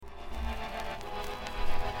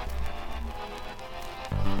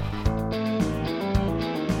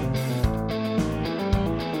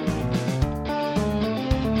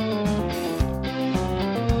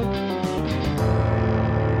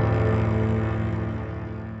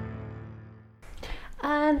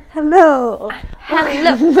Hello.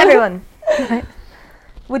 Hello, everyone.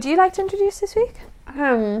 Would you like to introduce this week?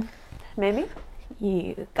 Maybe.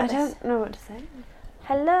 You I got this. don't know what to say.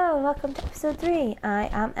 Hello, and welcome to episode 3. I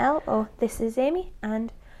am Elle, or this is Amy,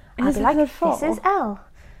 and And I'll this be is like, episode 4? this is Elle.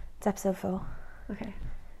 It's episode 4. Okay.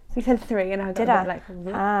 We said 3 and I got Did a I? bit like...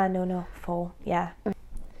 No, 4. Yeah.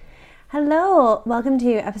 Hello. Welcome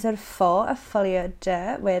to episode 4 of Folio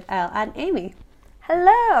Dirt with Elle and Amy.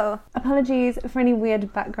 Hello. Apologies for any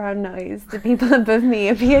weird background noise. The people above me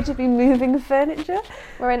appear to be moving furniture.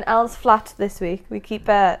 We're in Elle's flat this week. We keep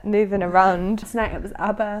moving around. Last night it was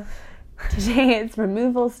ABBA. Today it's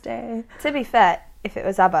removals day. To be fair, if it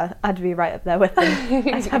was ABBA, I'd be right up there with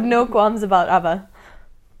them. I have no qualms about ABBA.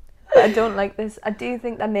 But I don't like this. I do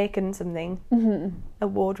think they're making something. Mm-hmm. A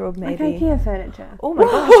wardrobe, maybe. Like IKEA furniture. Oh my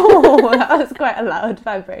god. Oh, that was quite a loud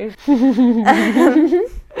vibration.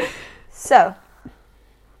 So,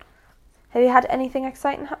 have you had anything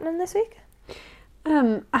exciting happening this week?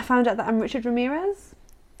 I found out that I'm Richard Ramirez.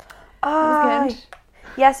 Oh, That was good.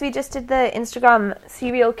 Yes, we just did the Instagram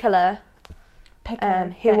serial killer.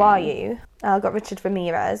 Who are you? I got Richard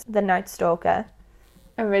Ramirez, the Night Stalker.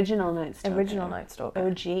 Original Night Stalker. Original Night Stalker.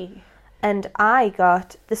 OG. And I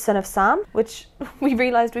got the Son of Sam, which we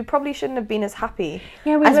realised we probably shouldn't have been as happy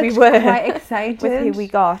Yeah, as we looked were quite excited with who we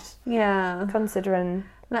got, Yeah. considering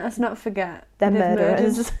Let us not forget they're they've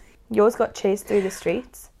murderers. murdered. Yours got chased through the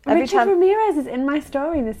streets. Richard Ramirez is in my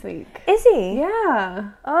story this week. Is he?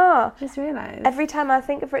 Yeah. Oh, Just realised. every time I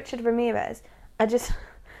think of Richard Ramirez, I just...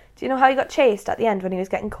 Do you know how he got chased at the end when he was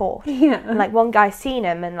getting caught? Yeah. And like one guy seen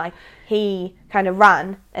him and like he kind of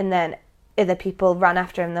ran and then other people ran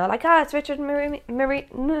after him. They were like, it's Richard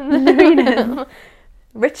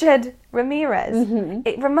Richard Ramirez. Mm-hmm.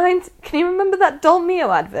 It reminds... Can you remember that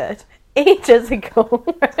Dolmio advert ages ago?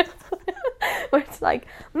 Where it's like,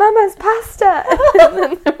 Mama's pasta! And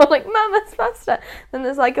then they were like, Mama's pasta! Then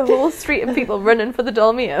there's like a whole street of people running for the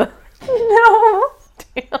Dolmio. No.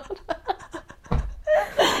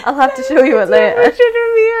 I'll have to show you it later. Richard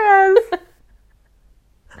Ramirez.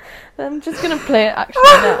 I'm just going to play it actually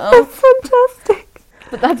now. That's fantastic.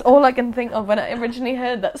 But that's all I can think of when I originally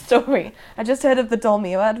heard that story. I just heard of the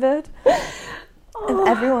Dolmio advert. And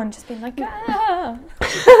everyone just being like, ah.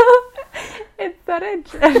 It's that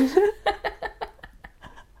ancient.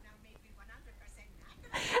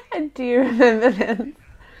 I do remember this.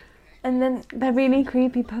 And then, They're really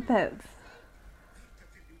creepy puppets.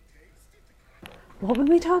 What were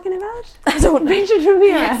we talking about? I don't know. Richard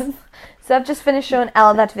Ramirez. So I've just finished showing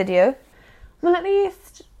Elle that video. Well, at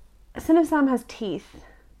least Son of Sam has teeth.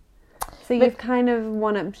 So you've kind of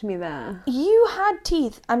one-upped me there. You had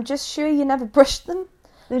teeth. I'm just sure you never brushed them.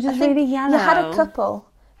 They're I just think really yellow. You had a couple.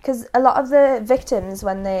 Because a lot of the victims,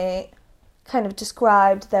 when they kind of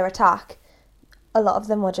described their attack, a lot of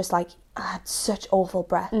them were just like, I had such awful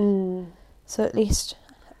breath. Mm. So at least...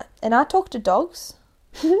 And I talked to dogs.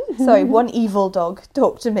 Sorry, one evil dog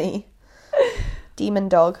talked to me. Demon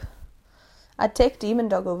dog. I'd take demon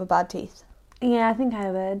dog over bad teeth. Yeah, I think I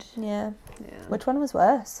would. Yeah. Yeah. Which one was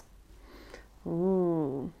worse?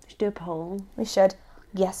 Ooh. Should do a poll. We should.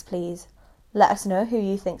 Yes, please. Let us know who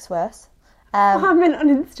you think's worse. I meant on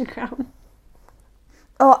Instagram.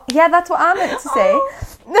 Oh, yeah, that's what I meant to say.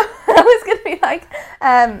 No, I was going to be like,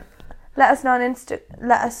 let us know on Insta...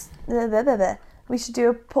 Let us... Blah, blah, blah, blah. We should do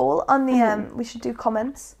a poll on the... We should do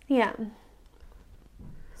comments. Yeah.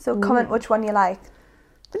 So comment which one you like.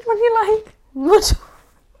 Which one do you like? Which...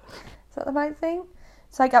 Is that the right thing?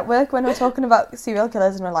 It's like at work when we're talking about serial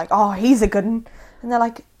killers and we're like, oh, he's a good one. And they're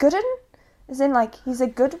like, good one? As in, like, he's a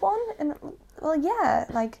good one? And, well, yeah,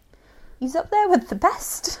 like, he's up there with the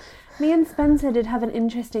best. Me and Spencer did have an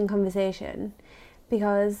interesting conversation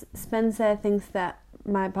because Spencer thinks that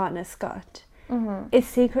my partner, Scott, is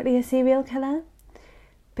secretly a serial killer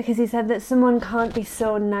because he said that someone can't be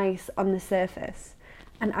so nice on the surface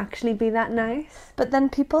and actually be that nice. But then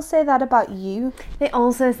people say that about you. They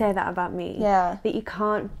also say that about me. Yeah. That you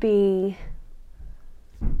can't be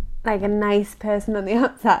like a nice person on the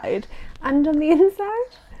outside and on the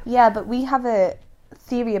inside. Yeah, but we have a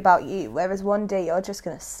theory about you, whereas one day you're just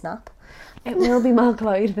going to snap. It will be Mark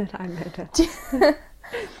Lloyd that I murder.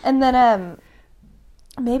 And then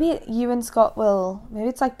maybe you and Scott will... Maybe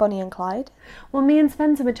it's like Bonnie and Clyde. Well, me and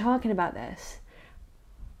Spencer were talking about this.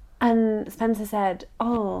 And Spencer said,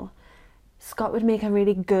 Scott would make a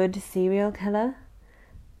really good serial killer.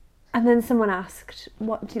 And then someone asked,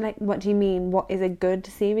 what do you mean? What is a good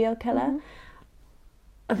serial killer?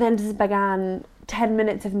 And then just began 10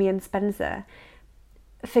 minutes of me and Spencer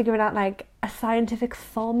figuring out like a scientific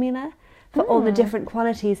formula for all the different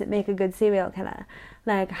qualities that make a good serial killer.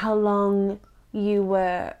 Like how long you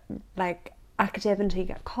were like active until you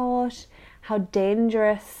got caught, how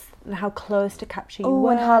dangerous and how close to capture you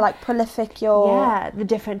were. And how like prolific your... Yeah, the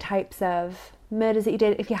different types of murders that you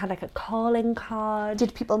did. If you had like a calling card.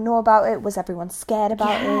 Did people know about it? Was everyone scared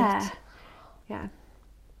about it? Yeah.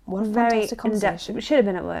 What a Very fantastic in-depth. conversation. It should have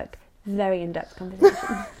been at work. Very in-depth conversation.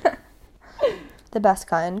 The best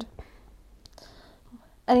kind.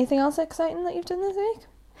 Anything else exciting that you've done this week?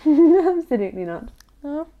 Absolutely not.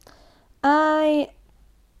 No. I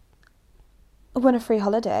won a free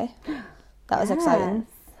holiday. That was exciting.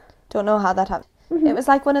 Don't know how that happened. Mm-hmm. It was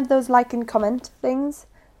like one of those like and comment things.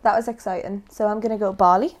 That was exciting. So I'm going to go to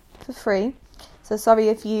Bali for free. So sorry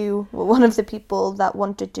if you were one of the people that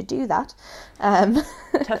wanted to do that.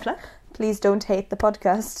 Tough luck. Please don't hate the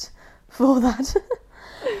podcast for that.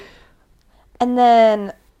 And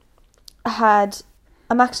then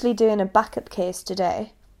I'm actually doing a backup case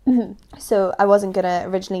today. Mm-hmm. So I wasn't going to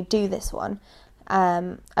originally do this one.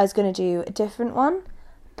 I was going to do a different one,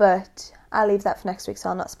 but I'll leave that for next week so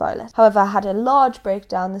I'll not spoil it. However, I had a large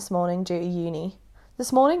breakdown this morning due to uni.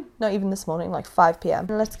 This morning? Not even this morning, like 5 p.m.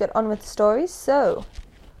 Let's get on with the stories. So,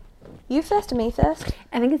 you first or me first?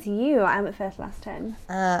 I think it's you. I went first last time.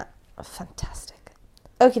 Fantastic.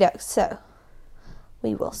 Okie doke, so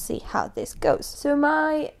we will see how this goes. So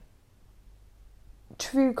my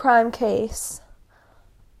true crime case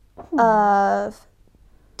of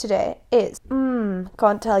today is,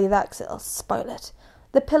 can't tell you that because it'll spoil it.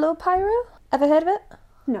 The Pillow Pyro. Ever heard of it?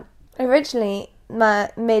 No. Originally, my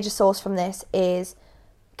major source from this is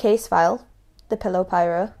Case File, The Pillow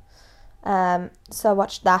Pyro. So I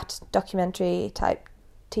watched that documentary type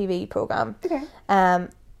TV program. Okay.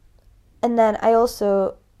 And then I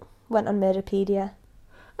also went on Murderpedia.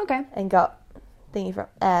 Okay. And got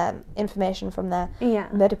information from there. Yeah.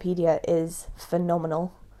 Murderpedia is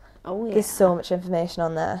phenomenal. Oh yeah. There's so much information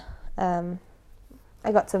on there.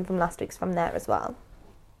 I got some from last week's from there as well.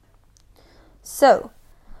 So,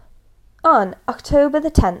 on October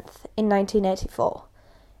the 10th in 1984,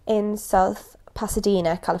 in South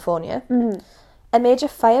Pasadena, California, a major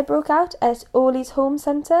fire broke out at Ollie's Home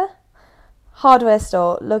Center hardware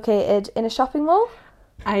store located in a shopping mall.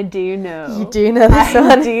 I do know. You do know this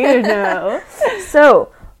one. I do know.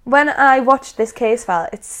 So, when I watched this case file,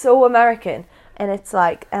 it's so American, and it's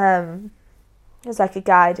like, there's like a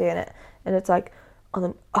guy doing it, and it's like,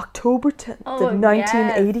 on October 10th of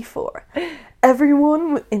 1984,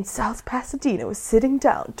 everyone in South Pasadena was sitting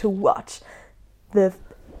down to watch the,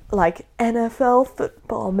 like, NFL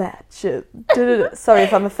football match. Sorry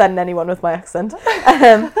if I'm offending anyone with my accent.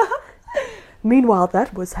 Meanwhile,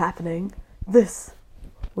 that was happening. This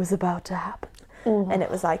was about to happen. Mm-hmm. And it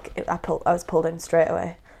was like, I was pulled in straight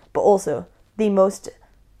away. But also, the most,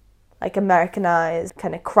 like, Americanized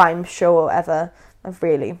kind of crime show ever. I've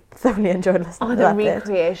really thoroughly enjoyed listening to that bit.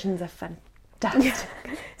 The recreations are fantastic.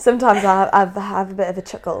 Sometimes I have a bit of a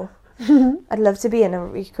chuckle. I'd love to be in a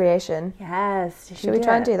recreation. Yes. Should we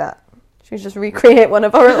try and do that? Should we just recreate one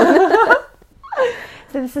of our own?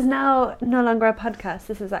 So this is now no longer a podcast.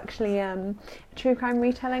 This is actually a true crime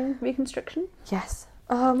retelling reconstruction. Yes.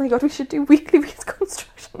 Oh my god, we should do weekly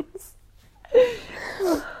reconstructions.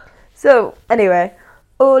 So, anyway,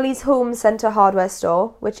 Ollie's Home Center hardware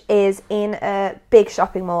store, which is in a big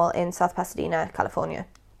shopping mall in South Pasadena, California.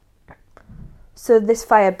 So this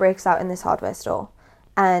fire breaks out in this hardware store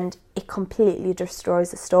and it completely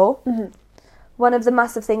destroys the store. Mm-hmm. One of the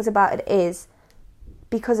massive things about it is,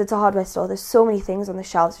 because it's a hardware store, there's so many things on the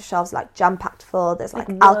shelves. The shelves are like jam-packed full. There's like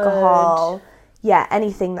alcohol. Wood. Yeah,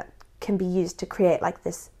 anything that can be used to create like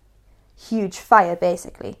this huge fire,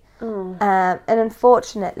 basically. And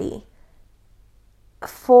unfortunately,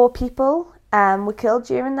 4 people were killed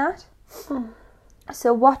during that.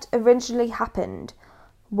 So what originally happened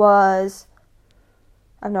was...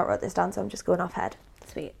 I've not wrote this down, so I'm just going off head.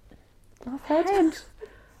 Sweet. Off head?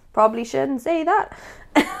 Probably shouldn't say that.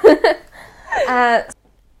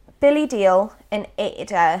 Billy Deal and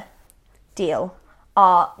Ada Deal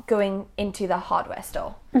are going into the hardware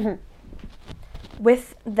store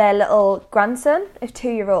with their little grandson of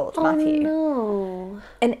 2-year-old Matthew. Oh no.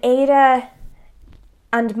 And Ada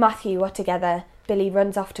and Matthew are together. Billy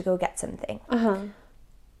runs off to go get something.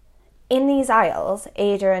 In these aisles,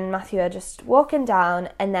 Ada and Matthew are just walking down,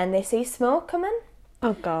 and then they see smoke coming.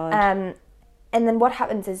 Oh god. And then what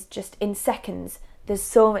happens is, just in seconds, there's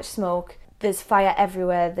so much smoke. There's fire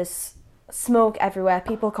everywhere. There's smoke everywhere.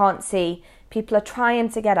 People can't see. People are trying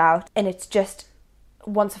to get out, and it's just,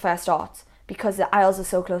 once the fire starts, because the aisles are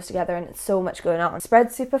so close together and it's so much going on, it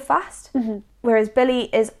spreads super fast. Whereas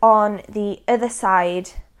Billy is on the other side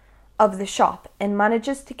of the shop and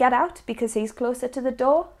manages to get out because he's closer to the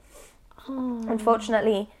door. Oh.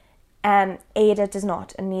 Unfortunately, Ada does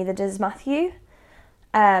not, and neither does Matthew.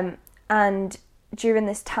 And during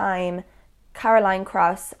this time, Caroline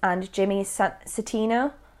Krauss and Jimmy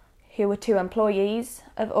Satino, who were 2 employees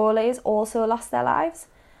of Orlay's, also lost their lives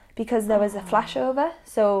because there was a flashover.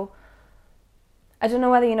 So I don't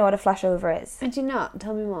know whether you know what a flashover is. I do not.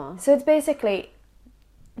 Tell me more. So it's basically,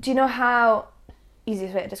 do you know how,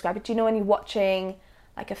 easiest way to describe it, do you know when you're watching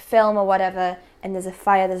like a film or whatever and there's a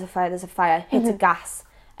fire, hits a gas,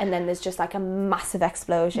 and then there's just like a massive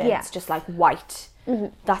explosion. Yeah. It's just like white.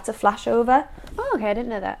 That's a flashover. Oh, okay, I didn't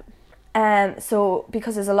know that. So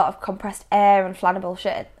because there's a lot of compressed air and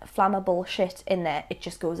flammable shit in there, it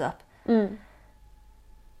just goes up.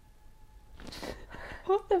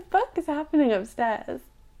 What the fuck is happening upstairs?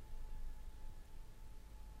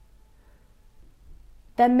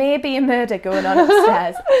 There may be a murder going on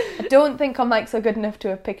upstairs. I don't think our mics are good enough to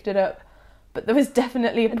have picked it up, but there was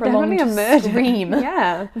definitely a prolonged scream.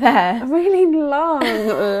 Yeah. There. A really long,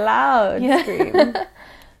 loud scream.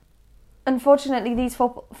 Unfortunately, these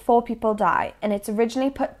four people die, and it's originally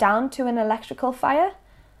put down to an electrical fire.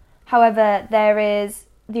 However, there is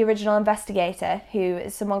the original investigator, who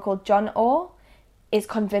is someone called John Orr, is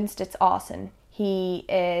convinced it's arson. He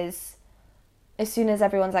is, as soon as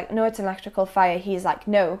everyone's like, no, it's an electrical fire, he's like,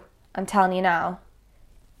 no, I'm telling you now,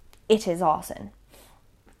 it is arson.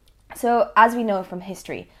 So, as we know from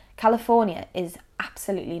history, California is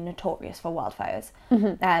absolutely notorious for wildfires.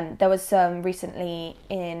 There was some recently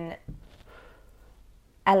in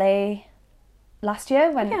LA last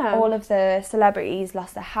year when all of the celebrities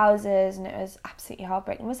lost their houses, and it was absolutely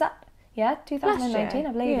heartbreaking. Was that 2019?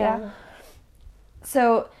 I believe. Yeah.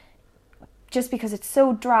 So just because it's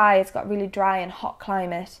so dry, it's got really dry and hot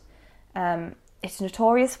climate, it's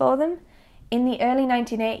notorious for them. In the early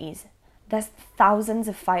 1980s, there's thousands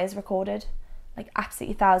of fires recorded, like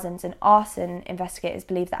absolutely thousands, and arson investigators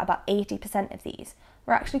believe that about 80% of these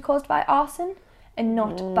were actually caused by arson and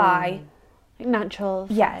not by natural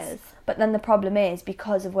fires. Yes, but then the problem is,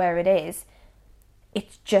 because of where it is,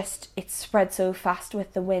 it's spread so fast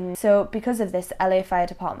with the wind. So because of this, LA Fire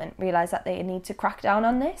Department realised that they need to crack down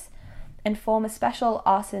on this and form a special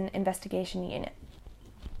arson investigation unit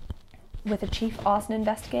with a chief arson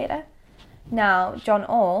investigator. Now, John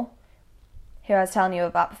Orr, who I was telling you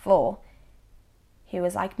about before, he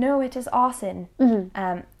was like, no, it is arson.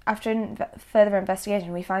 After further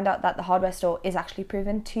investigation, we find out that the hardware store is actually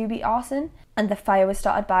proven to be arson, and the fire was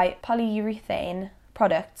started by polyurethane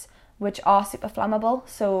products, which are super flammable.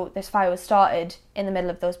 So this fire was started in the middle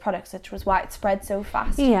of those products, which was why it spread so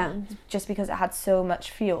fast. Yeah. Just because it had so much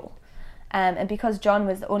fuel. And because John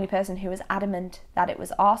was the only person who was adamant that it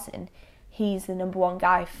was arson, he's the number one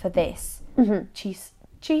guy for this. Chief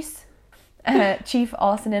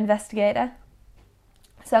arson investigator.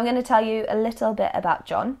 So I'm going to tell you a little bit about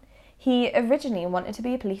John. He originally wanted to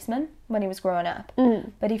be a policeman when he was growing up,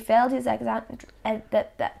 but he failed his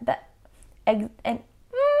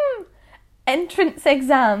entrance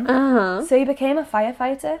exam. So he became a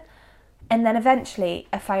firefighter and then eventually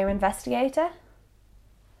a fire investigator.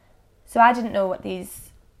 So I didn't know what these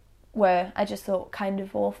were. I just thought kind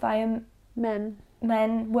of all firemen,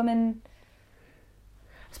 women.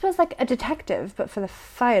 I suppose like a detective, but for the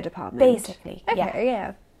fire department. Basically, okay,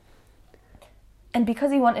 yeah. And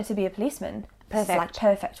because he wanted to be a policeman, this is like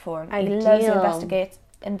perfect for him. Ideal. He loves the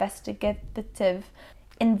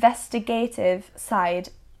investigative side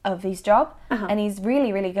of his job, and he's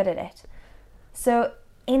really, really good at it. So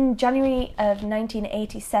in January of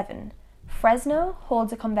 1987, Fresno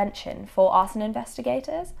holds a convention for arson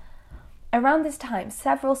investigators. Around this time,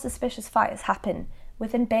 several suspicious fires happen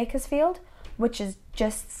within Bakersfield, which is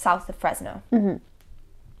just south of Fresno.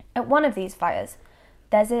 At one of these fires,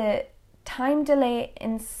 there's a time delay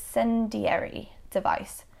incendiary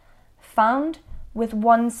device found with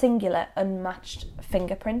one singular unmatched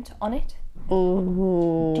fingerprint on it.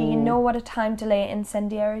 Ooh. Do you know what a time delay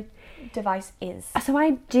incendiary device is? So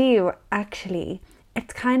I do, actually.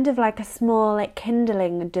 It's kind of like a small like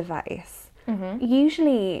kindling device.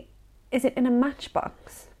 Usually, is it in a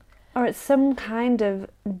matchbox? Or it's some kind of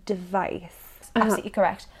device? Absolutely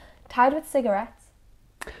correct. Tied with cigarettes.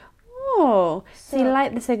 Oh, so you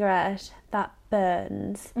light the cigarette, that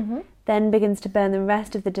burns, then begins to burn the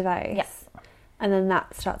rest of the device. Yes. And then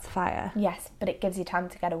that starts a fire. Yes, but it gives you time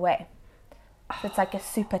to get away. So it's like a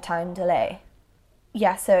super time delay.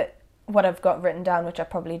 Yeah, so what I've got written down, which I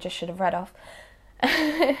probably just should have read off.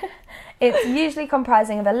 It's usually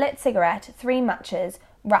comprising of a lit cigarette, 3 matches,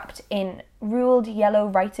 wrapped in ruled yellow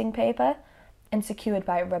writing paper and secured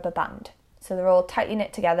by a rubber band. So they're all tightly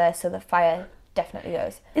knit together, so the fire definitely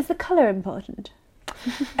goes. Is the colour important?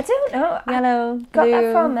 I don't know. Yellow, Got blue,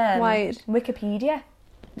 that from white. Wikipedia.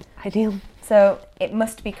 Ideal. So it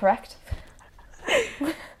must be correct.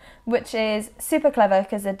 Which is super clever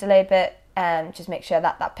because the delayed bit just makes sure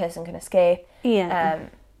that that person can escape. Yeah.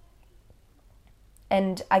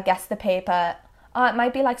 And I guess the paper, it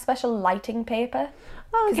might be like special lighting paper.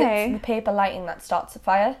 Oh, 'Cause okay. it's the paper lighting that starts a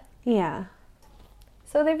fire. Yeah.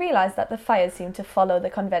 So they realise that the fires seem to follow the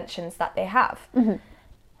conventions that they have.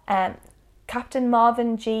 Mm-hmm. Captain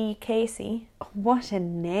Marvin G. Casey, What a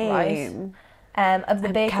name. of the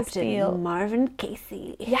I'm Bakersfield. Captain Marvin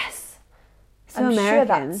Casey. Yes. So I'm American. sure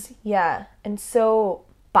that's, yeah, and so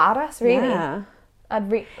badass, really. Yeah.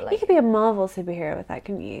 Like, You could be a Marvel superhero with that,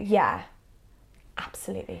 couldn't you? yeah,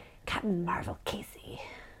 absolutely. Captain Marvel Casey.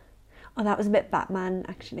 Oh, that was a bit Batman,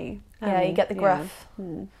 actually. Yeah, you get the yeah. gruff.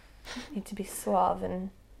 Hmm. Need to be suave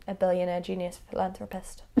and a billionaire genius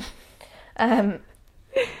philanthropist.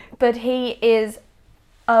 But he is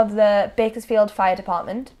of the Bakersfield Fire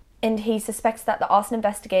Department, and he suspects that the arson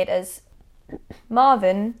investigators,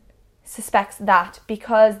 Marvin suspects that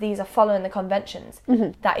because these are following the conventions,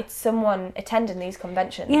 that it's someone attending these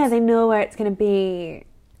conventions. Yeah, they know where it's going to be.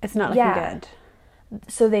 It's not looking good.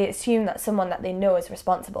 So they assume that someone that they know is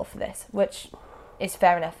responsible for this, which is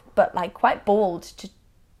fair enough, but like quite bold to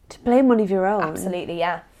blame one of your own. Absolutely,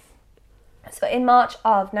 yeah. So in March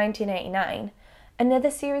of 1989, another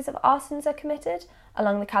series of arsons are committed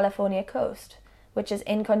along the California coast, which is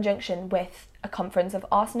in conjunction with a conference of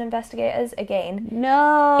arson investigators, again,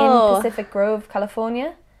 No. in Pacific Grove,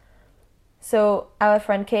 California. So our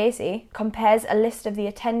friend Casey compares a list of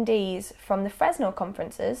the attendees from the Fresno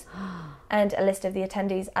conferences and a list of the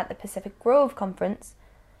attendees at the Pacific Grove conference,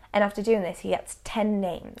 and after doing this, he gets 10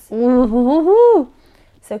 names. Ooh.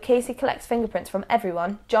 So Casey collects fingerprints from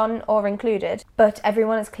everyone, John Orr included, but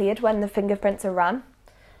everyone is cleared when the fingerprints are ran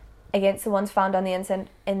against the ones found on the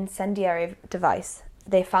incendiary device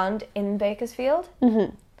they found in Bakersfield.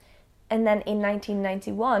 Mm-hmm. And then in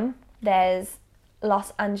 1991, there's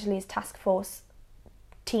Los Angeles Task Force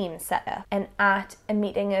team set up, and at a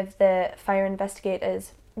meeting of the fire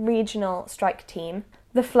investigators regional strike team,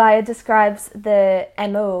 the flyer describes the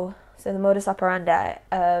MO, so the modus operandi,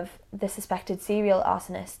 of the suspected serial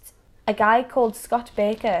arsonists. A guy called Scott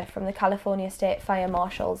Baker from the California State Fire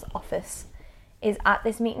Marshal's office is at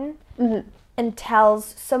this meeting and tells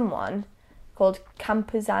someone called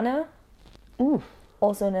Campuzano,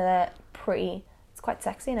 also another pretty, it's quite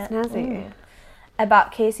sexy, isn't it? Snazzy.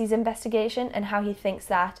 About Casey's investigation and how he thinks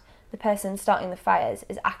that the person starting the fires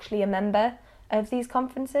is actually a member of these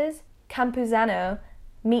conferences. Campuzano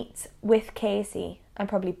meets with Casey. I'm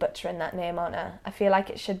probably butchering that name, aren't I? I feel like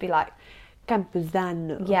it should be like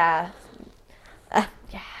Campuzano. Yeah.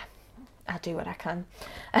 Yeah. I'll do what I can.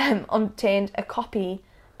 Obtained a copy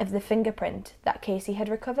of the fingerprint that Casey had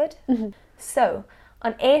recovered. So,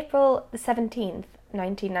 on April the 17th,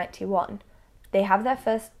 1991, they have their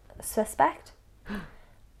first suspect.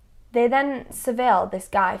 They then surveil this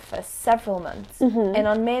guy for several months. And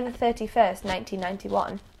on May the 31st,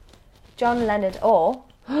 1991, John Leonard Orr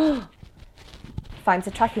finds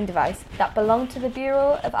a tracking device that belonged to the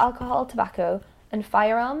Bureau of Alcohol, Tobacco and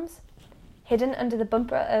Firearms, hidden under the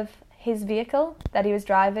bumper of his vehicle that he was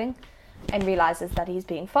driving, and realises that he's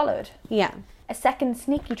being followed. Yeah. A second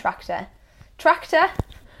sneaky tracker,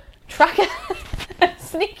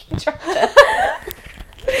 sneaky tractor.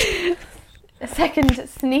 A second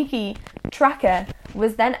sneaky tracker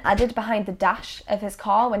was then added behind the dash of his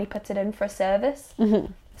car when he puts it in for a service.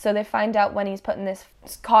 So they find out when he's putting this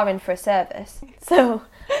car in for a service. So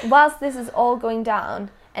whilst this is all going down,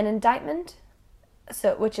 an indictment,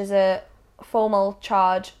 which is a formal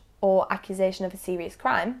charge or accusation of a serious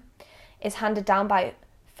crime, is handed down by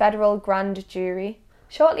federal grand jury.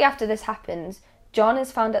 Shortly after this happens, John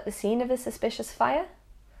is found at the scene of a suspicious fire.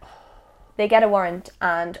 They get a warrant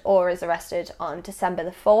and Orr is arrested on December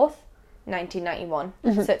the 4th, 1991.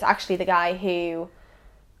 So it's actually the guy who,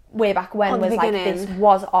 way back when, was like, this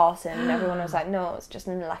was arson, and everyone was like, no, it's just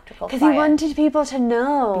an electrical fire. Because he wanted people to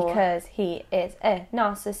know. Because he is a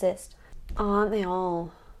narcissist. Aren't they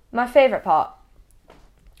all? My favourite part,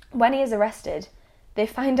 when he is arrested, they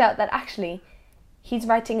find out that actually he's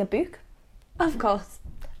writing a book Of course.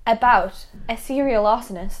 about a serial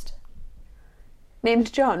arsonist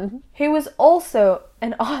Named John. who was also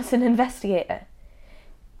an arson investigator,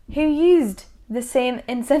 who used the same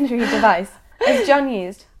incendiary device as John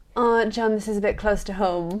used. Oh, John, this is a bit close to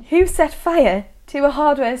home. Who set fire to a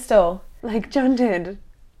hardware store, Like John did.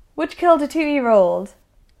 which killed a 2-year-old.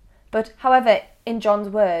 But, however, in John's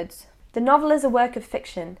words, the novel is a work of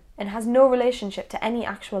fiction and has no relationship to any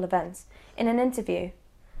actual events. In an interview,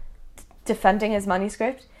 defending his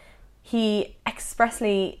manuscript, he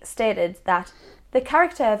expressly stated that the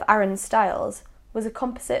character of Aaron Stiles was a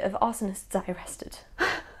composite of arsonists I arrested.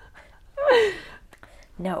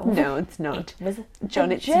 No, it's not. It was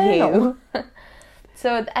John, a it's journal. you.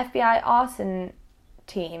 So the FBI arson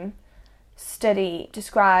team study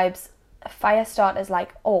describes fire starters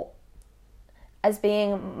as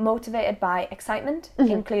being motivated by excitement,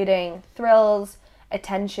 including thrills,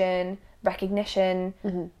 attention, recognition,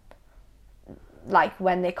 like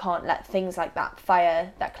when they can't let things like that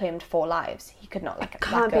fire that claimed 4 lives. He could not let it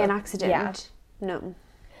Can't be go. an accident. Yeah. No.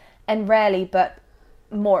 And rarely, but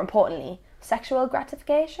more importantly, sexual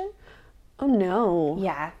gratification. Oh no.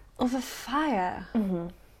 Yeah. Over fire.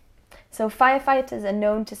 So firefighters are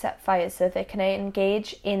known to set fires so they can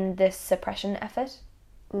engage in this suppression effort.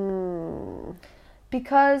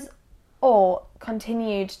 Because Orr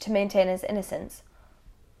continued to maintain his innocence,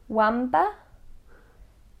 Wambaug,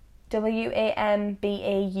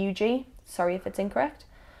 Wambaug, sorry if it's incorrect,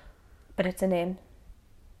 but it's a name,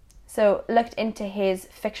 so looked into his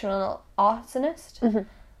fictional arsonist,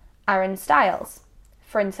 Aaron Stiles,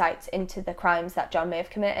 for insights into the crimes that John may have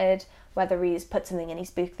committed, whether he's put something in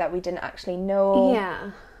his book that we didn't actually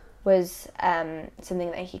know was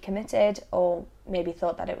something that he committed, or maybe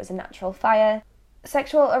thought that it was a natural fire.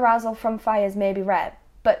 Sexual arousal from fires may be rare,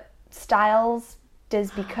 but Stiles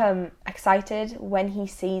does become excited when he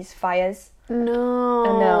sees fires. No.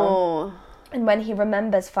 I know. And when he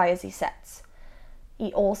remembers fires he sets,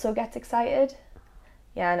 he also gets excited.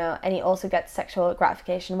 Yeah, I know. And he also gets sexual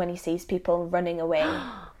gratification when he sees people running away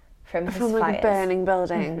from his From like fires. a burning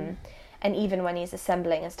building. And even when he's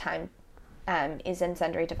assembling his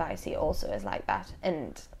incendiary device, he also is like that.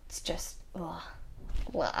 And it's just...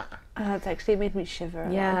 It's actually made me shiver a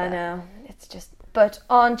little Yeah, I bit. know. It's just... But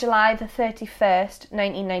on July the 31st,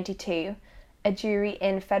 1992, a jury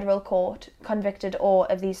in federal court convicted Orr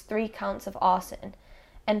of these 3 counts of arson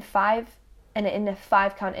and in a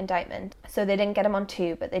 5-count indictment. So they didn't get him on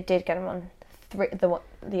 2, but they did get him on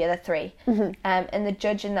the other 3. And the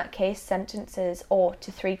judge in that case sentences Orr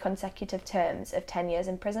to 3 consecutive terms of 10 years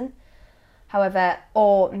in prison. However,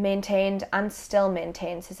 Orr maintained and still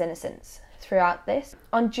maintains his innocence throughout this.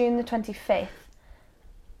 On June the 25th,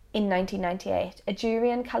 in 1998, a jury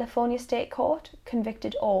in California State Court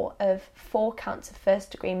convicted Orr of 4 counts of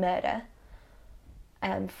first-degree murder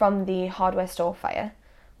from the hardware store fire,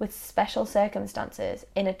 with special circumstances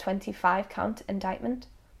in a 25-count indictment.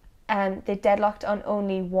 They deadlocked on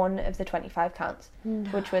only 1 of the 25 counts,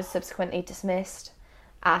 which was subsequently dismissed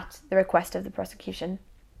at the request of the prosecution.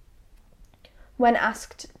 When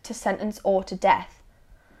asked to sentence Orr to death,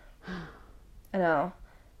 I know,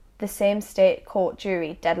 the same state court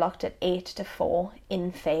jury deadlocked at 8-4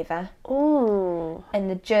 in favour. Ooh. And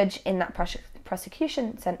the judge in that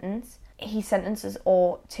prosecution sentence, he sentences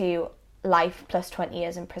Orr to life plus 20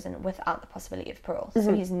 years in prison without the possibility of parole.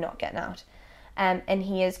 So he's not getting out. And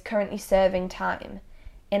he is currently serving time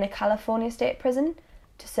in a California state prison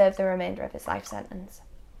to serve the remainder of his life sentence.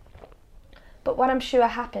 But what I'm sure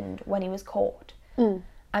happened when he was caught,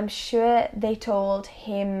 I'm sure they told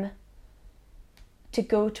him to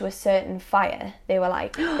go to a certain fire. They were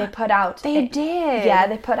like, they put out... They did? Yeah,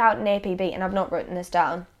 they put out an APB, and I've not written this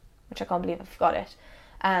down, which I can't believe I forgot it.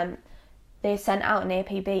 They sent out an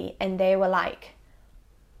APB, and they were like,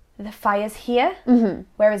 the fire's here,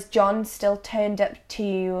 whereas John still turned up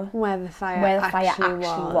to... Where the fire actually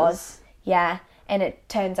was. Yeah, and it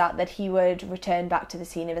turns out that he would return back to the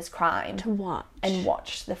scene of his crime. To watch. And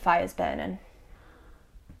watch the fires burning.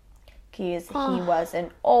 Because he was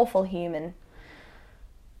an awful human.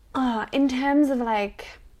 In terms of like,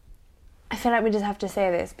 I feel like we just have to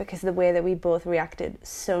say this because of the way that we both reacted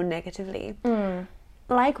so negatively.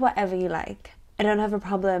 Like whatever you like. I don't have a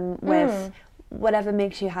problem with whatever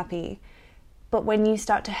makes you happy. But when you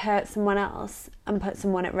start to hurt someone else and put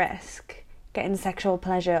someone at risk, getting sexual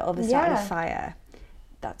pleasure over starting a fire,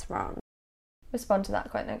 that's wrong. Respond to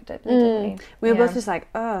that quite negatively, didn't we were both just like,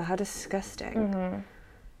 oh, how disgusting.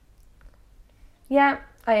 Yeah,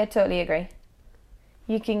 I totally agree.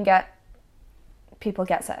 You can people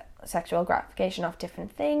get sexual gratification off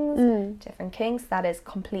different things, different kinks. That is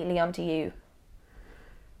completely onto you.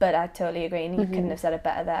 But I totally agree, and you couldn't have said it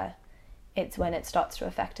better there. It's when it starts to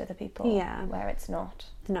affect other people where it's not.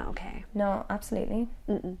 It's not okay. No, absolutely.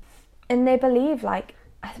 And they believe, like,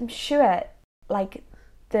 I'm sure, like,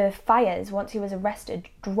 the fires, once he was arrested,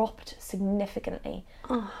 dropped significantly.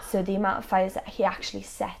 So the amount of fires that he actually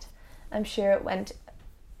set, I'm sure it went...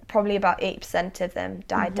 Probably about 8% of them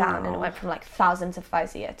died down, and it went from like thousands of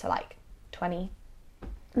fires a year to like 20.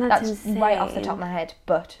 That's insane. Right off the top of my head,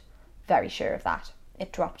 but very sure of that.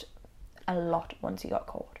 It dropped a lot once he got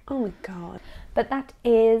caught. Oh my god. But that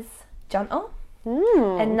is John O.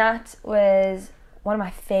 And that was one of my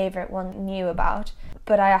favourite ones I knew about.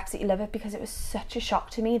 But I absolutely love it because it was such a shock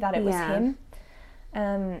to me that it was him.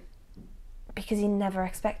 Because you never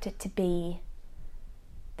expect it to be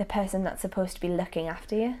the person that's supposed to be looking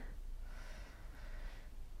after you.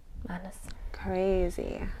 Madness.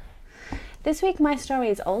 Crazy. This week my story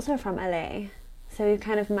is also from LA. So we've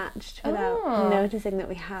kind of matched without noticing that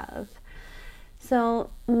we have. So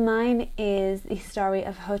mine is the story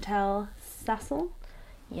of Hotel Cecil.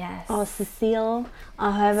 Yes. Or Cecil,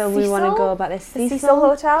 or however we want to go about this. Cecil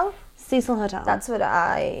Hotel? Cecil Hotel. That's what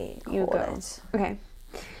I call it. Okay.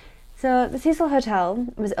 So the Cecil Hotel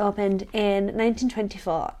was opened in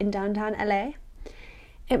 1924 in downtown LA.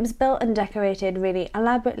 It was built and decorated really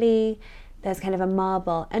elaborately. There's kind of a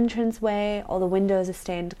marble entranceway. All the windows are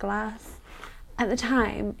stained glass. At the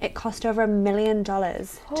time, it cost over $1 million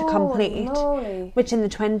to complete, which in the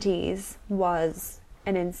 20s was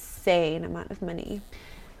an insane amount of money.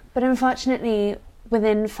 But unfortunately,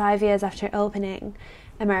 within 5 years after opening,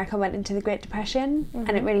 America went into the Great Depression,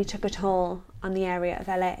 and it really took a toll on the area of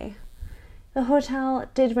LA. The hotel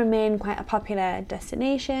did remain quite a popular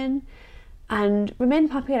destination and remained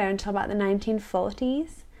popular until about the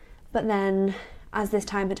 1940s. But then, as this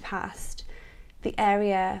time had passed, the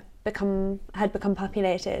area had become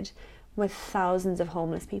populated with thousands of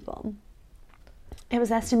homeless people. It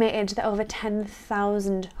was estimated that over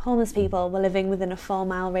 10,000 homeless people were living within a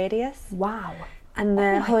 4-mile radius. Wow. And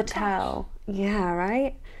the hotel, yeah,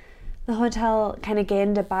 right? The hotel kind of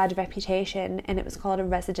gained a bad reputation, and it was called a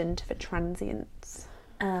resident for transients.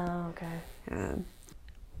 Oh, okay.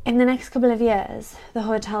 In the next couple of years, the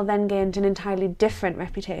hotel then gained an entirely different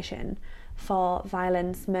reputation for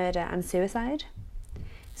violence, murder and suicide.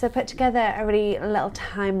 So I put together a really little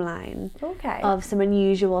timeline of some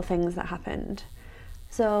unusual things that happened.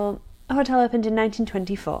 So the hotel opened in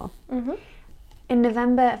 1924. In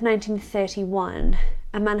November of 1931,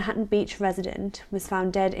 a Manhattan Beach resident was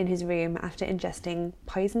found dead in his room after ingesting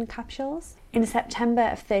poison capsules. In September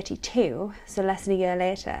of 32, so less than a year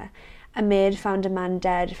later, a maid found a man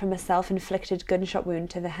dead from a self-inflicted gunshot wound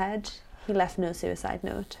to the head. He left no suicide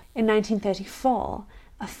note. In 1934,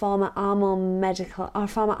 a former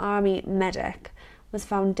army medic was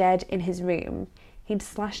found dead in his room. He'd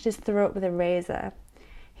slashed his throat with a razor.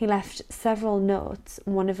 He left several notes,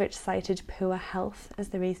 one of which cited poor health as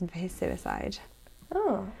the reason for his suicide.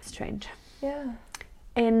 Oh. Strange. Yeah.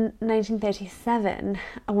 In 1937,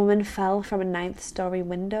 a woman fell from a 9th-story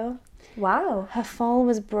window. Wow. Her fall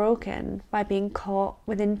was broken by being caught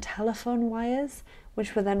within telephone wires,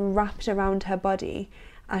 which were then wrapped around her body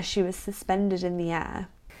as she was suspended in the air.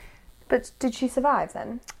 But did she survive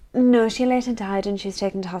then? No, she later died and she was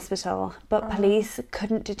taken to hospital, but police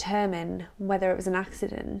couldn't determine whether it was an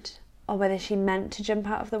accident or whether she meant to jump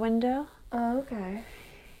out of the window. Oh, okay.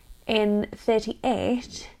 In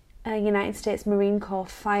 1938, a United States Marine Corps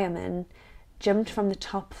fireman jumped from the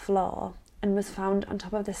top floor and was found on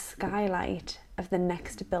top of the skylight of the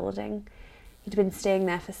next building. He'd been staying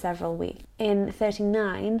there for several weeks. In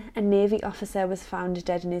 1939, a Navy officer was found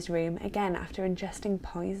dead in his room, again after ingesting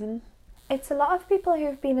poison. It's a lot of people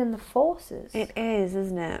who've been in the forces. It is,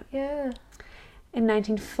 isn't it? Yeah. In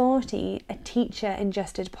 1940, a teacher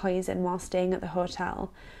ingested poison while staying at the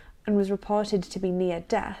hotel and was reported to be near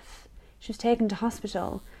death. She was taken to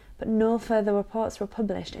hospital, but no further reports were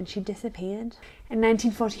published and she disappeared. In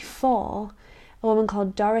 1944, a woman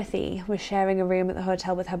called Dorothy was sharing a room at the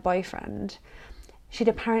hotel with her boyfriend. She'd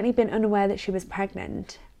apparently been unaware that she was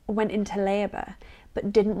pregnant, went into labour,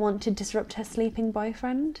 but didn't want to disrupt her sleeping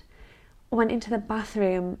boyfriend. Went into the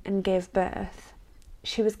bathroom and gave birth.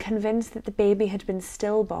 She was convinced that the baby had been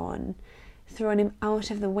stillborn, thrown him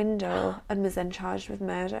out of the window, and was then charged with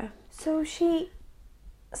murder. So she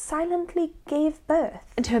silently gave birth?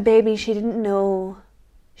 To a baby she didn't know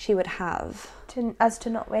she would have. As to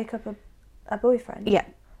not wake up a boyfriend? Yeah.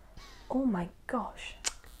 Oh my gosh.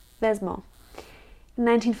 There's more. In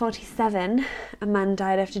 1947, a man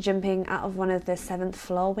died after jumping out of one of the 7th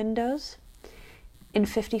floor windows. In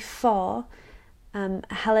 1954,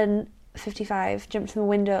 Helen, 55, jumped from the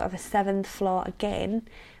window of a 7th floor again,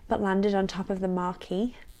 but landed on top of the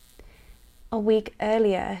marquee. A week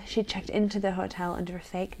earlier, she checked into the hotel under a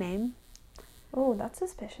fake name. Oh, that's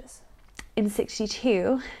suspicious. In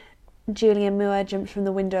 1962, Julia Moore jumped from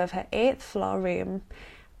the window of her 8th floor room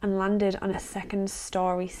and landed on a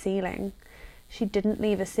 2nd-story ceiling. She didn't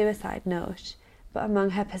leave a suicide note, but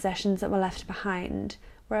among her possessions that were left behind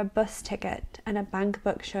were a bus ticket and a bank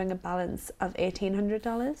book showing a balance of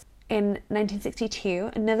 $1,800. In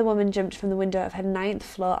 1962, another woman jumped from the window of her 9th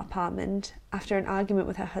floor apartment after an argument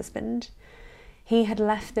with her husband. He had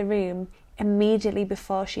left the room immediately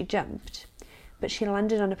before she jumped, but she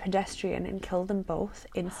landed on a pedestrian and killed them both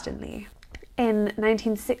instantly. In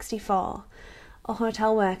 1964, a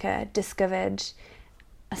hotel worker discovered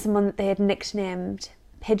someone that they had nicknamed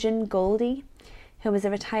Pigeon Goldie, who was a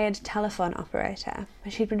retired telephone operator.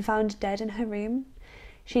 She'd been found dead in her room.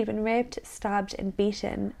 She'd been raped, stabbed and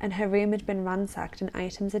beaten, and her room had been ransacked and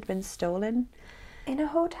items had been stolen. In a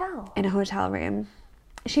hotel? In a hotel room.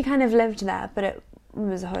 She kind of lived there, but it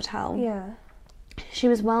was a hotel. Yeah. She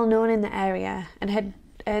was well known in the area and had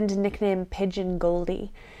earned a nickname Pigeon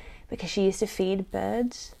Goldie because she used to feed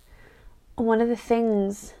birds. One of the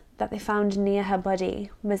things that they found near her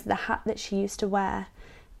body was the hat that she used to wear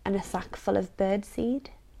and a sack full of birdseed.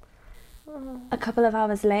 A couple of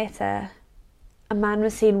hours later, a man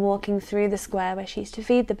was seen walking through the square where she used to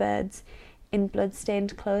feed the birds in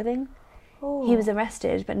blood-stained clothing. Oh. He was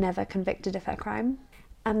arrested but never convicted of her crime.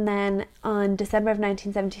 And then on December of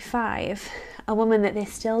 1975, a woman that they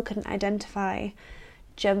still couldn't identify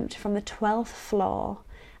jumped from the 12th floor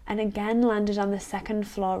and again landed on the 2nd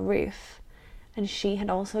floor roof. And she had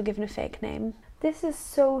also given a fake name. This is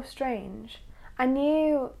so strange.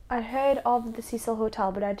 I'd heard of the Cecil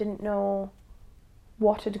Hotel, but I didn't know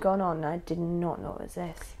what had gone on. I did not know it was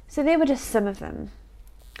this. So they were just some of them.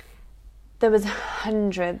 There was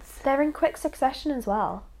hundreds. They're in quick succession as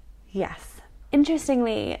well. Yes.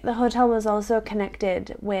 Interestingly, the hotel was also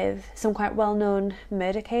connected with some quite well-known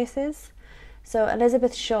murder cases. So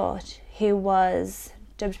Elizabeth Short, who was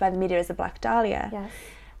dubbed by the media as the Black Dahlia, Yes.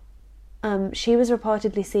 She was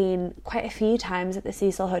reportedly seen quite a few times at the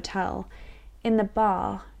Cecil Hotel in the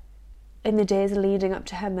bar in the days leading up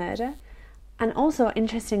to her murder. And also,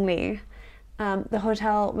 interestingly, the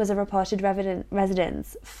hotel was a reported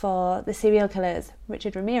residence for the serial killers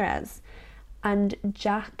Richard Ramirez and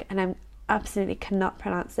Jack, and I absolutely cannot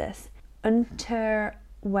pronounce this,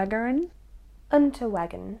 Unterwegerin.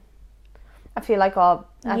 Unterwegerin. I feel like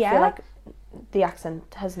the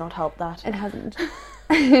accent has not helped that. It hasn't.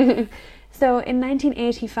 So in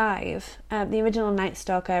 1985, the original Night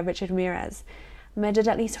Stalker, Richard Ramirez, murdered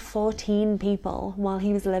at least 14 people while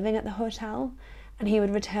he was living at the hotel, and he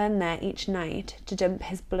would return there each night to dump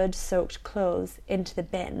his blood-soaked clothes into the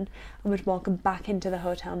bin and would walk back into the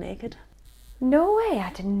hotel naked. No way,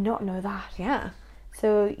 I did not know that. Yeah.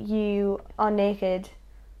 So you are naked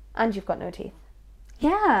and you've got no teeth.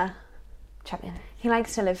 Yeah. Champion. He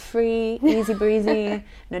likes to live free, easy breezy,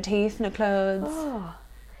 no teeth, no clothes. Oh,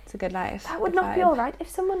 It's a good life. that would good not be vibe. alright if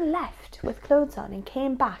someone left with clothes on and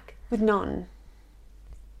came back. With none.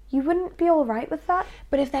 You wouldn't be alright with that?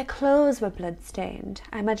 But if their clothes were blood-stained,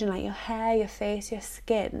 I imagine like your hair, your face, your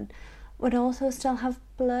skin would also still have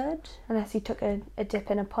blood. Unless he took a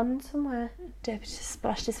dip in a pond somewhere. Dipped,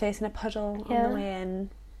 splashed his face in a puddle on Yeah. the way in.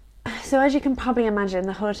 So as you can probably imagine,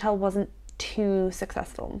 the hotel wasn't too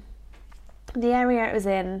successful. The area it was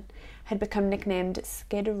in had become nicknamed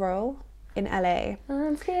Skid Row in LA.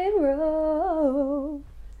 On Skid Row.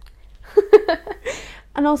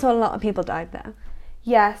 And also a lot of people died there.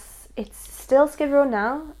 Yes, it's still Skid Row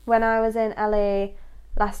now. When I was in LA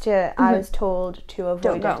last year, I was told to avoid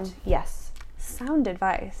Don't go. it. Yes, Sound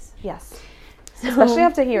advice. yes. So, Especially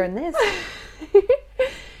after hearing this.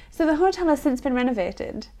 So the hotel has since been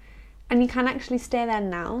renovated and you can actually stay there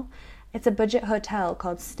now. It's a budget hotel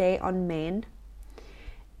called Stay on Main.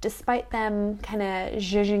 Despite them kind of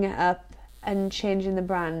zhuzhing it up and changing the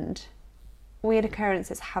brand, weird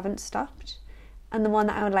occurrences haven't stopped. And the one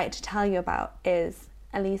that I would like to tell you about is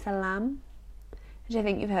Elisa Lam, which I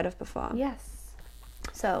think you've heard of before. Yes.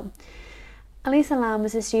 So, Elisa Lam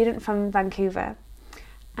was a student from Vancouver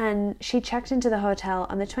and she checked into the hotel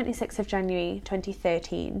on the 26th of January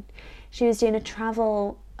 2013. She was doing a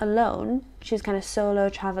travel alone. She was kind of solo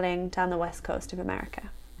travelling down the west coast of America.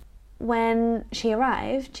 When she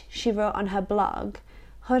arrived, she wrote on her blog,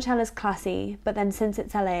 "Hotel is classy, but then since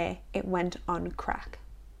it's LA, it went on crack."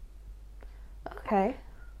 Okay.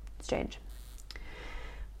 Strange.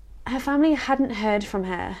 Her family hadn't heard from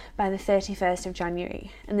her by the 31st of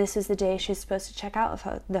January, and this was the day she was supposed to check out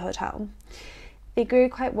of the hotel. They grew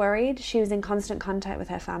quite worried. She was in constant contact with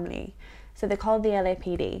her family, so they called the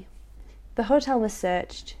LAPD. The hotel was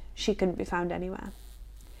searched. She couldn't be found anywhere.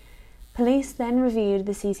 Police then reviewed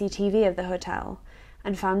the CCTV of the hotel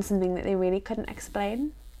and found something that they really couldn't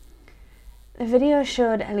explain. The video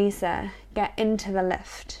showed Elisa get into the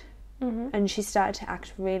lift, and she started to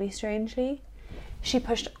act really strangely. She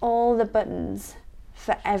pushed all the buttons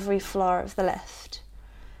for every floor of the lift.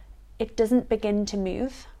 It doesn't begin to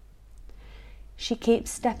move. she keeps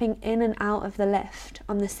stepping in and out of the lift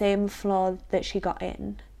on the same floor that she got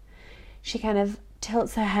in. She kind of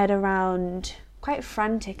tilts her head around quite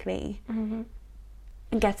frantically and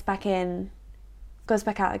gets back in, goes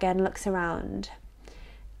back out again, looks around,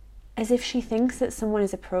 as if she thinks that someone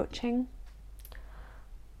is approaching.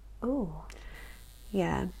 Oh.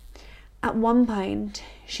 Yeah. At one point,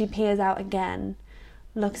 she peers out again,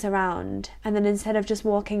 looks around, and then instead of just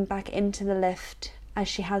walking back into the lift as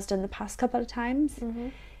she has done the past couple of times,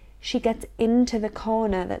 she gets into the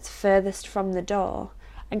corner that's furthest from the door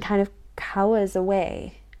and kind of cowers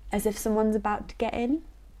away as if someone's about to get in.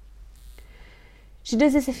 She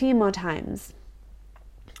does this a few more times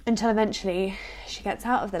until eventually she gets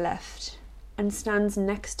out of the lift and stands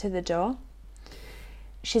next to the door.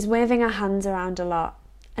 She's waving her hands around a lot,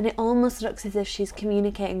 and it almost looks as if she's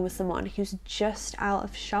communicating with someone who's just out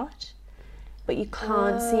of shot, but you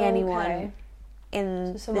can't see anyone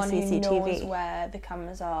in someone the CCTV. Who knows where the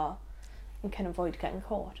cameras are and can avoid getting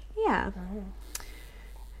caught. Yeah.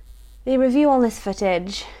 They review all this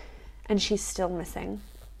footage, and she's still missing.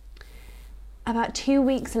 About 2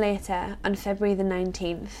 weeks later, on February the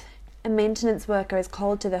 19th, a maintenance worker is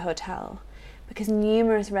called to the hotel because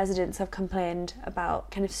numerous residents have complained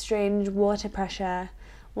about kind of strange water pressure.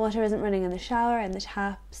 Water isn't running in the shower and the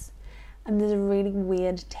taps, and there's a really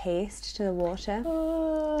weird taste to the water.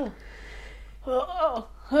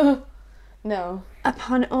 No.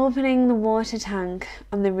 Upon opening the water tank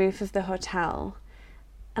on the roof of the hotel,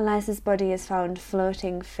 Eliza's body is found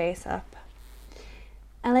floating face up.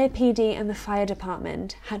 LAPD and the fire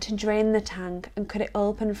department had to drain the tank and cut it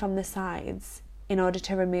open from the sides in order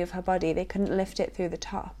to remove her body. They couldn't lift it through the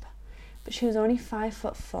top, but she was only 5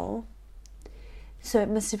 foot full, so it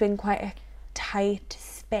must have been quite a tight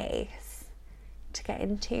space to get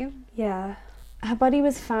into. Yeah. Her body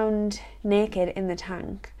was found naked in the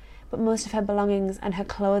tank, but most of her belongings and her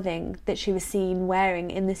clothing that she was seen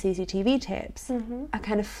wearing in the CCTV tapes are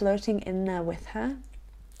kind of floating in there with her.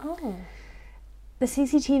 Oh. The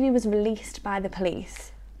CCTV was released by the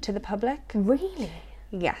police to the public. Really?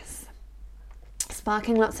 Yes.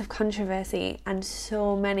 Sparking lots of controversy and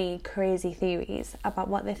so many crazy theories about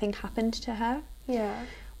what they think happened to her. Yeah.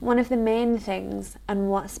 One of the main things, and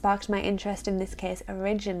what sparked my interest in this case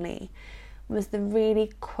originally, was the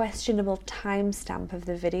really questionable timestamp of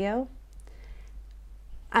the video.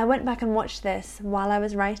 I went back and watched this while I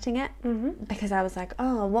was writing it because I was like,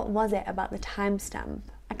 oh, what was it about the timestamp?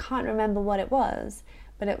 I can't remember what it was,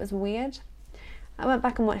 but it was weird. I went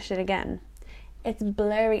back and watched it again. It's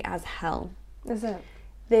blurry as hell. Is it?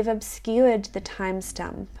 They've obscured the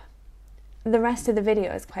timestamp. The rest of the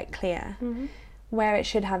video is quite clear. Where it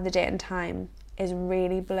should have the date and time is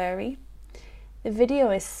really blurry. The video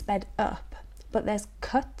is sped up, but there's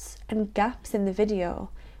cuts and gaps in the video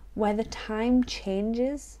where the time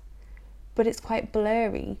changes, but it's quite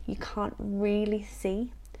blurry. You can't really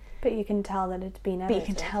see. But you can tell that it's been edited. But you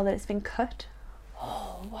can tell that it's been cut.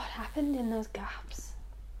 Oh, what happened in those gaps?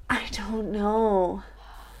 I don't know.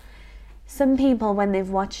 Some people, when they've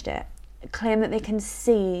watched it, claim that they can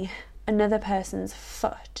see another person's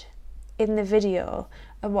foot in the video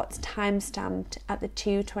of what's time-stamped at the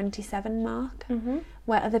 2:27 mark,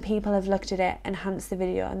 where other people have looked at it, enhanced the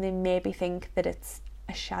video, and they maybe think that it's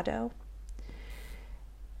a shadow.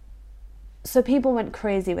 So people went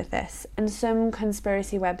crazy with this, and some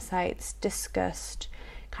conspiracy websites discussed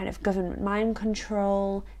kind of government mind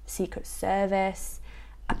control, Secret Service.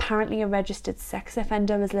 Apparently a registered sex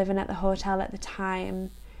offender was living at the hotel at the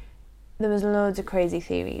time. There was loads of crazy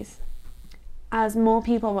theories. As more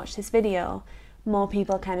people watched this video, more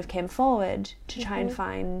people kind of came forward to try and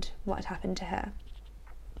find what had happened to her.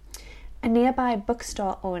 A nearby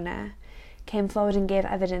bookstore owner came forward and gave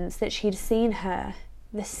evidence that she'd seen her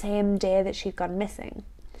the same day that she'd gone missing.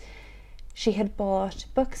 She had bought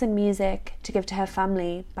books and music to give to her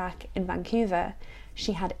family back in Vancouver.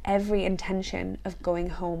 She had every intention of going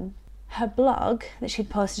home. Her blog that she'd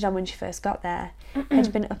posted on when she first got there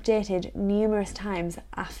had been updated numerous times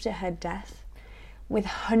after her death, with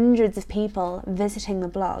hundreds of people visiting the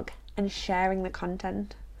blog and sharing the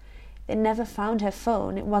content. They never found her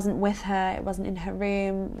phone. It wasn't with her, it wasn't in her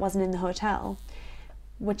room, wasn't in the hotel,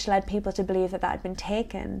 which led people to believe that had been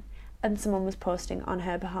taken and someone was posting on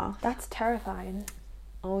her behalf. That's terrifying.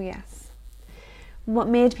 Oh yes. What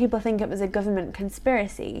made people think it was a government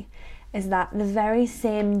conspiracy is that the very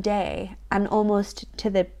same day, and almost to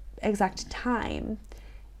the exact time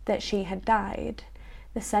that she had died,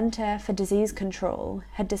 the Centre for Disease Control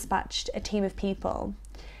had dispatched a team of people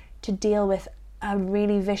to deal with a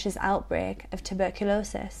really vicious outbreak of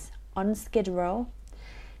tuberculosis on Skid Row.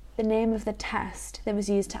 the name of the test that was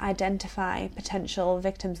used to identify potential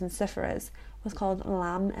victims and sufferers was called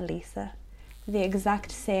Lam Elisa. The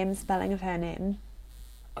exact same spelling of her name.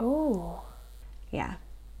 Oh. Yeah.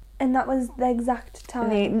 And that was the exact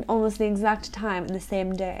time? Almost the exact time and the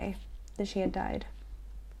same day that she had died.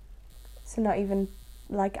 So not even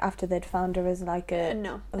like after they'd found her as like a...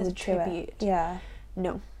 No, as a tribute. Yeah.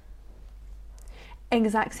 No.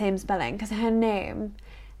 Exact same spelling, because her name,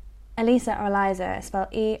 Elisa or Eliza, is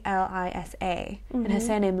spelled Elisa, and her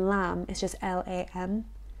surname Lam is just Lam,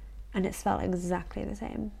 and it's spelled exactly the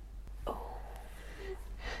same. Oh.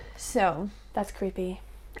 So... That's creepy.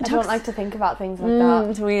 I don't like to think about things like that.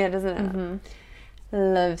 It's weird, isn't it?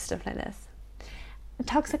 Love stuff like this. A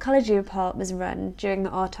toxicology report was run during the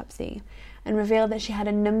autopsy and revealed that she had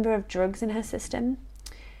a number of drugs in her system.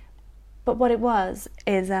 But what it was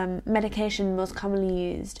is medication most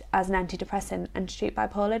commonly used as an antidepressant and to treat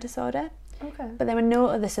bipolar disorder. Okay. But there were no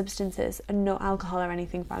other substances and no alcohol or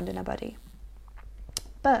anything found in her body.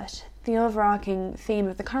 But the overarching theme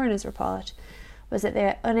of the coroner's report was that they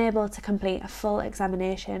were unable to complete a full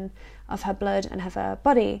examination of her blood and of her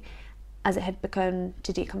body as it had begun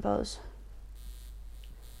to decompose.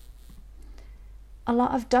 A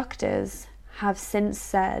lot of doctors have since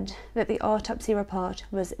said that the autopsy report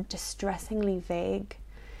was distressingly vague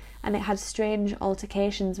and it had strange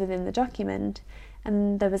altercations within the document,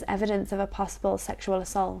 and there was evidence of a possible sexual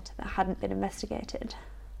assault that hadn't been investigated.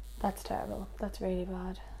 That's terrible. That's really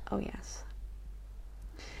bad. Oh yes.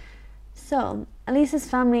 So, Elisa's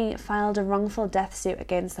family filed a wrongful death suit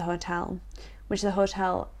against the hotel, which the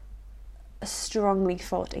hotel strongly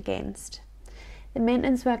fought against. The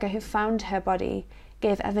maintenance worker who found her body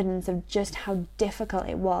gave evidence of just how difficult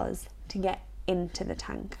it was to get into the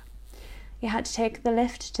tank. You had to take the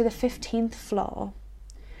lift to the 15th floor,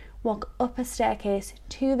 walk up a staircase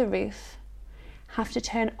to the roof, have to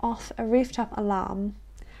turn off a rooftop alarm,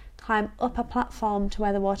 climb up a platform to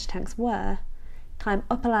where the water tanks were, climb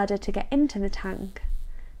up a ladder to get into the tank,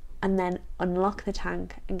 and then unlock the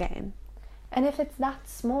tank and get in. And if it's that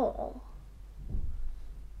small,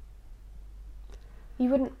 you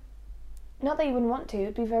wouldn't... Not that you wouldn't want to,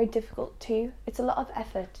 it'd be very difficult to. It's a lot of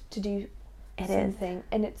effort to do something,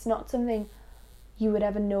 and it's not something you would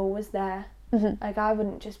ever know was there. Like, I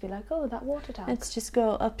wouldn't just be like, oh, that water tank. Let's just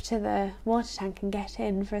go up to the water tank and get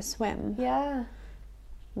in for a swim. Yeah.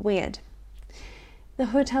 Weird. The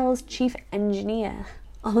hotel's chief engineer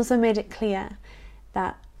also made it clear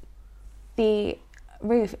that the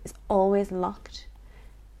roof is always locked.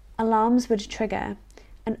 Alarms would trigger,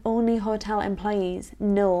 and only hotel employees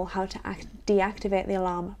know how to deactivate the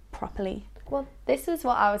alarm properly. Well, this is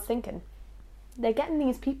what I was thinking. They're getting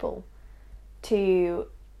these people to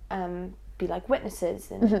be like witnesses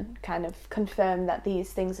and kind of confirm that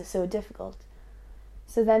these things are so difficult.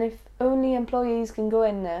 So then if only employees can go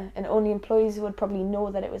in there, and only employees would probably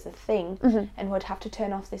know that it was a thing and would have to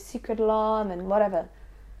turn off this secret alarm and whatever,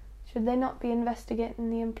 should they not be investigating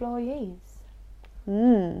the employees?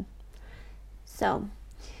 So,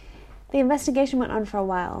 the investigation went on for a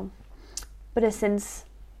while, but has since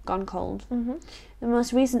gone cold. The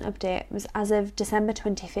most recent update was as of December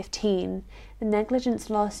 2015, the negligence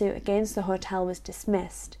lawsuit against the hotel was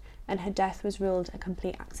dismissed and her death was ruled a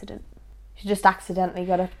complete accident. She just accidentally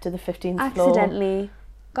got up to the 15th floor. Accidentally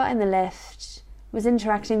got in the lift, was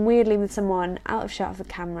interacting weirdly with someone out of shot of the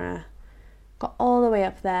camera, got all the way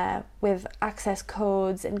up there with access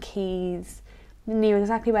codes and keys, knew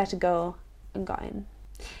exactly where to go and got in.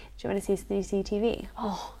 Do you want to see CCTV?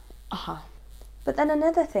 Oh, But then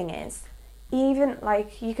another thing is, even,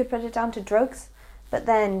 like, you could put it down to drugs, but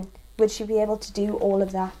then would she be able to do all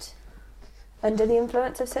of that under the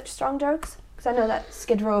influence of such strong drugs? Because I know that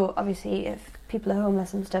Skid Row, obviously, if people are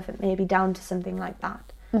homeless and stuff, it may be down to something like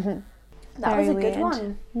that. That Very was a weird. good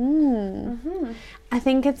one. I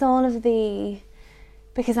think it's all of the...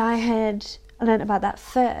 Because I learnt about that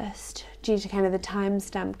first due to kind of the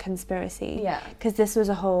timestamp conspiracy. Yeah. Because this was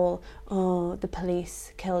a whole, the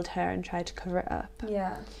police killed her and tried to cover it up.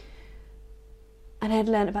 Yeah. And I'd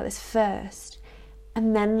learnt about this first,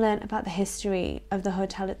 and then learnt about the history of the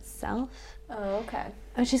hotel itself. Oh, okay.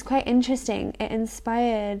 Which is quite interesting. It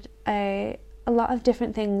inspired a lot of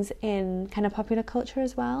different things in kind of popular culture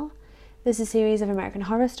as well. There's a series of American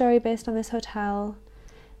Horror Story based on this hotel.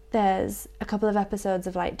 There's a couple of episodes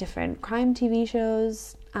of like different crime TV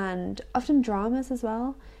shows and often dramas as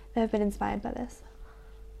well that have been inspired by this.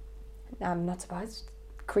 I'm not surprised.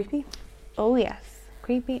 Creepy. Oh yes,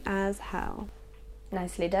 creepy as hell.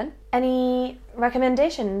 Nicely done. Any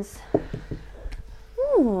recommendations?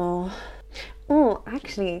 Oh,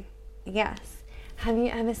 actually, yes. Have you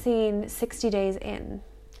ever seen 60 Days In?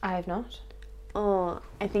 I have not. Oh,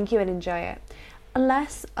 I think you would enjoy it.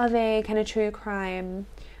 Less of a kind of true crime,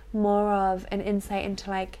 more of an insight into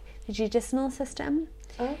like the judicial system.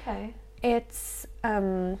 Okay. It's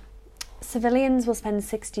civilians will spend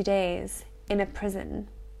 60 days in a prison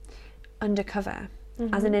undercover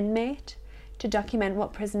as an inmate to document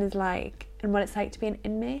what prison is like and what it's like to be an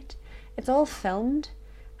inmate. It's all filmed,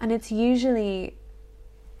 and it's usually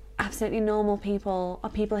absolutely normal people or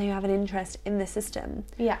people who have an interest in the system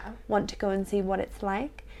want to go and see what it's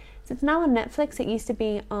like. So it's now on Netflix. It used to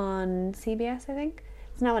be on CBS, I think.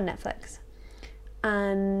 It's now on Netflix.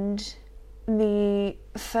 And the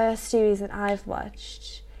first series that I've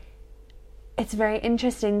watched, it's very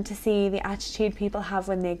interesting to see the attitude people have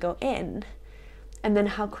when they go in, and then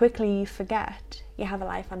how quickly you forget you have a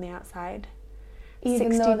life on the outside.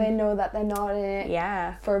 Even though they know that they're not in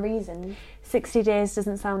it for a reason. 60 days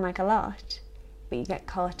doesn't sound like a lot, but you get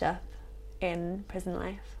caught up in prison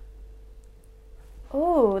life.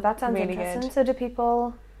 Oh, that sounds Really interesting. good. So do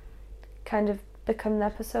people kind of become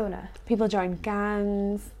their persona? People join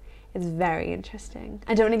gangs. It's very interesting.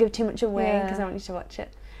 I don't want to give too much away because I want you to watch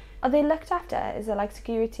it. Are they looked after? Is there like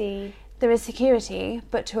security? There is security,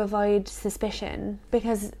 but to avoid suspicion,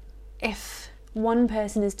 because if one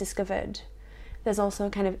person is discovered, there's also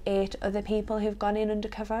kind of 8 other people who've gone in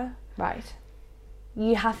undercover. Right.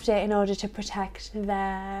 You have to, in order to protect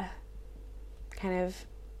their kind of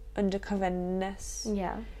undercoverness,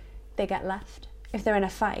 they get left. If they're in a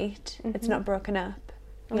fight, it's not broken up.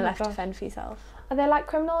 You're left to fend for yourself. Are they like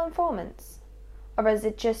criminal informants? Or is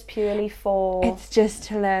it just purely for... It's just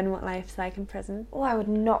to learn what life's like in prison. Oh, I would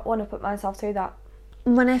not want to put myself through that.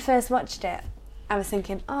 When I first watched it, I was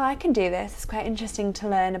thinking, oh, I can do this. It's quite interesting to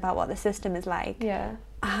learn about what the system is like. Yeah.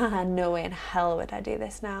 No way in hell would I do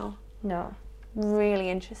this now. No. Really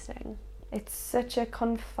interesting. It's such a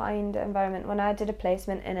confined environment. When I did a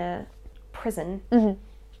placement in a prison,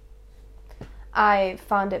 I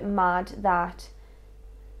found it mad that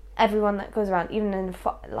everyone that goes around, even in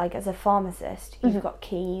like as a pharmacist, you've got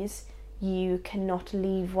keys. You cannot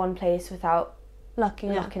leave one place without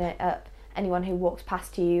locking it up. Anyone who walks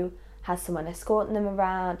past you has someone escorting them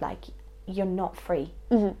around. Like, you're not free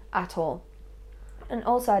at all. And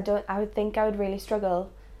also, I would think I would really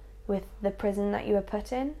struggle with the prison that you were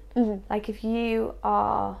put in. Like, if you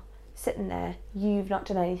are sitting there, you've not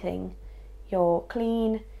done anything, you're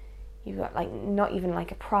clean, you've got like not even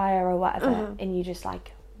like a prior or whatever, and you just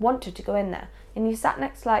like wanted to go in there, and you sat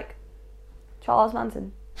next to like Charles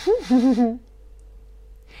Manson.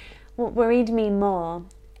 What worried me more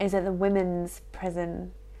is that the women's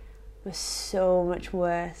prison was so much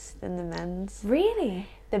worse than the men's. Really?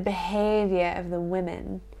 The behaviour of the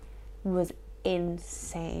women was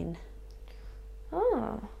insane.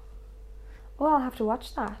 Oh. Well, I'll have to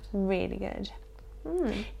watch that. Really good.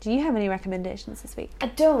 Do you have any recommendations this week? I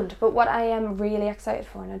don't, but what I am really excited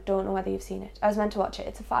for, and I don't know whether you've seen it, I was meant to watch it.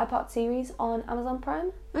 It's a 5-part series on Amazon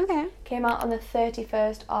Prime. Okay. Came out on the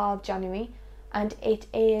 31st of January, and it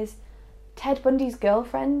is Ted Bundy's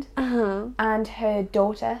girlfriend and her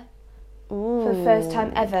daughter, for the first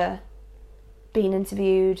time ever, being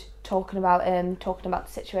interviewed, talking about him, talking about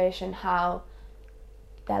the situation, how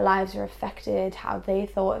their lives were affected, how they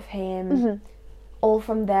thought of him, all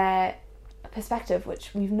from their perspective,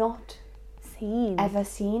 which we've not ever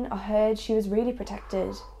seen or heard. She was really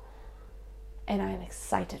protected, and I'm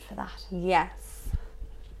excited for that. Yes.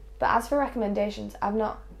 But as for recommendations, I've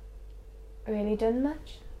not really done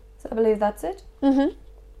much, so I believe that's it.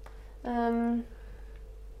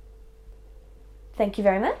 Thank you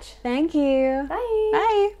very much. Thank you. Bye.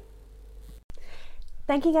 Bye.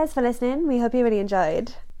 Thank you guys for listening. We hope you really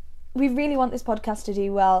enjoyed. We really want this podcast to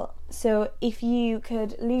do well, so if you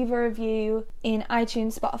could leave a review in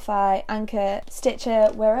iTunes, Spotify, Anchor,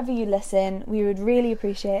 Stitcher, wherever you listen, we would really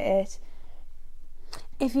appreciate it.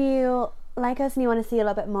 If you like us and you want to see a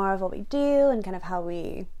little bit more of what we do and kind of how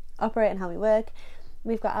we operate and how we work,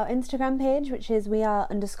 we've got our Instagram page, which is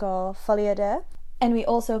we_are_foliode. And we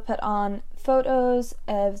also put on photos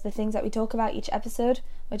of the things that we talk about each episode,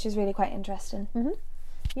 which is really quite interesting.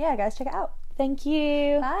 Yeah, guys, check it out. Thank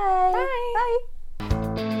you. Bye. Bye. Bye.